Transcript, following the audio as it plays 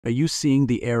Are you seeing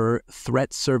the error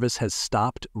 "Threat service has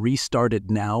stopped, restarted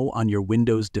now" on your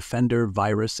Windows Defender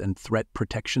virus and threat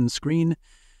protection screen?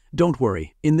 Don't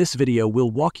worry, in this video we'll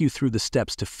walk you through the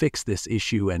steps to fix this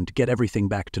issue and get everything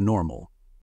back to normal.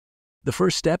 The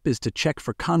first step is to check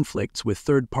for conflicts with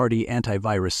third-party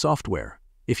antivirus software.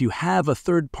 If you have a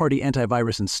third-party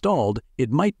antivirus installed, it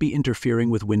might be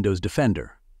interfering with Windows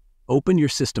Defender. Open your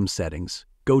system settings,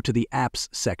 go to the Apps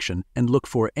section, and look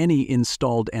for any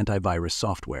installed antivirus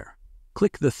software.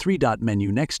 Click the three-dot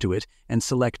menu next to it and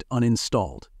select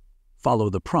Uninstalled. Follow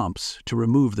the prompts to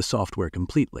remove the software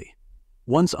completely.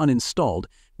 Once uninstalled,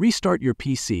 restart your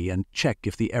PC and check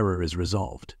if the error is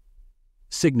resolved.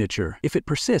 Signature: if it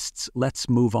persists, let's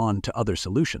move on to other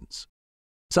solutions.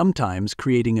 Sometimes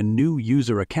creating a new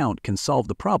user account can solve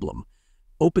the problem.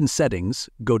 Open Settings,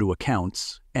 go to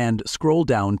Accounts, and scroll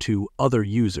down to Other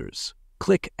Users.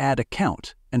 Click Add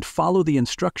Account and follow the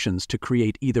instructions to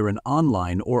create either an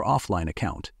online or offline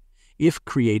account. If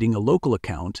creating a local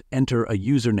account, enter a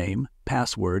username,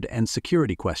 password, and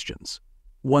security questions.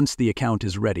 Once the account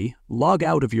is ready, log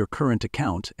out of your current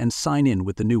account and sign in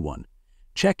with the new one.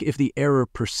 Check if the error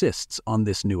persists on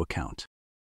this new account.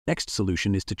 Next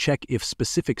solution is to check if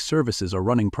specific services are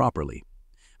running properly.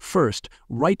 First,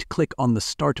 right-click on the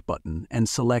Start button and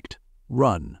select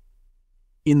Run.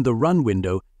 In the Run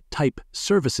window, type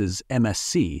Services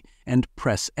MSC and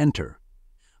press Enter.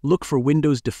 Look for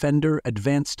Windows Defender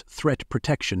Advanced Threat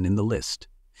Protection in the list.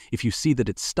 If you see that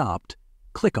it's stopped,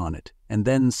 click on it and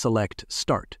then select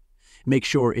Start. Make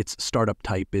sure its startup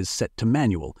type is set to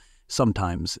Manual.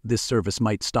 Sometimes this service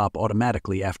might stop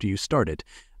automatically after you start it,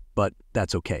 but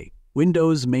that's okay.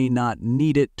 Windows may not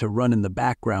need it to run in the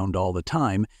background all the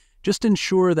time. Just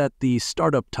ensure that the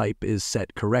startup type is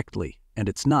set correctly and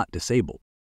it's not disabled.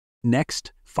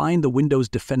 Next, find the Windows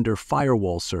Defender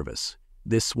Firewall service.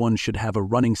 This one should have a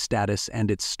running status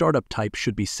and its startup type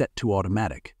should be set to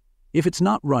automatic. If it's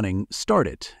not running, start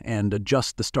it and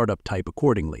adjust the startup type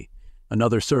accordingly.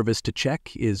 Another service to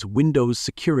check is Windows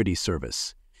Security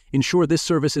Service. Ensure this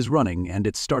service is running and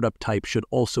its startup type should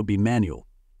also be manual.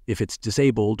 If it's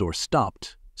disabled or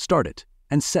stopped, start it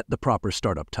and set the proper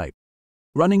startup type.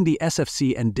 Running the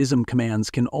SFC and DISM commands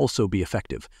can also be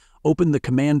effective. Open the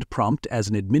command prompt as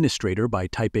an administrator by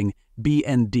typing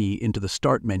BND into the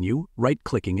Start menu,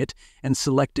 right-clicking it, and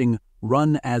selecting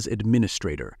Run as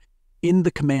Administrator. In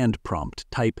the command prompt,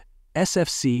 type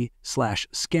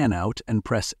SFC/scanout and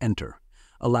press Enter.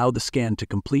 Allow the scan to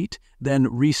complete, then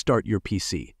restart your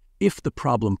PC. If the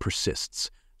problem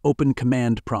persists, open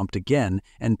command prompt again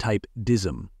and type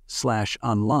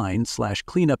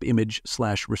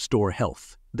DISM/online/cleanupimage/restore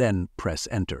health, then press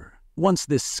Enter. Once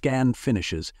this scan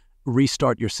finishes,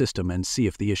 restart your system and see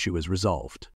if the issue is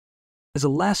resolved. As a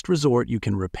last resort, you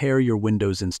can repair your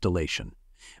Windows installation.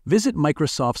 Visit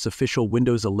Microsoft's official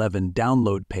Windows 11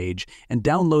 download page and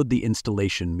download the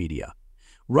installation media.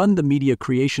 Run the media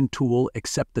creation tool,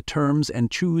 accept the terms,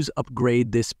 and choose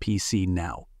Upgrade this PC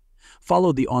now.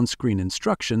 Follow the on-screen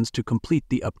instructions to complete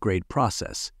the upgrade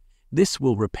process. This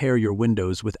will repair your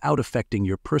Windows without affecting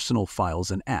your personal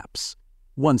files and apps.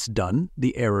 Once done,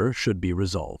 the error should be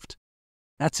resolved.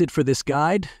 That's it for this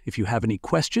guide. If you have any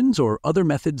questions or other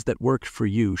methods that worked for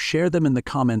you, share them in the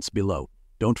comments below.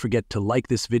 Don't forget to like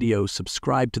this video,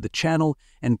 subscribe to the channel,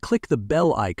 and click the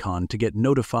bell icon to get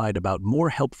notified about more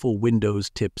helpful Windows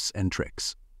tips and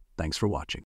tricks. Thanks for watching.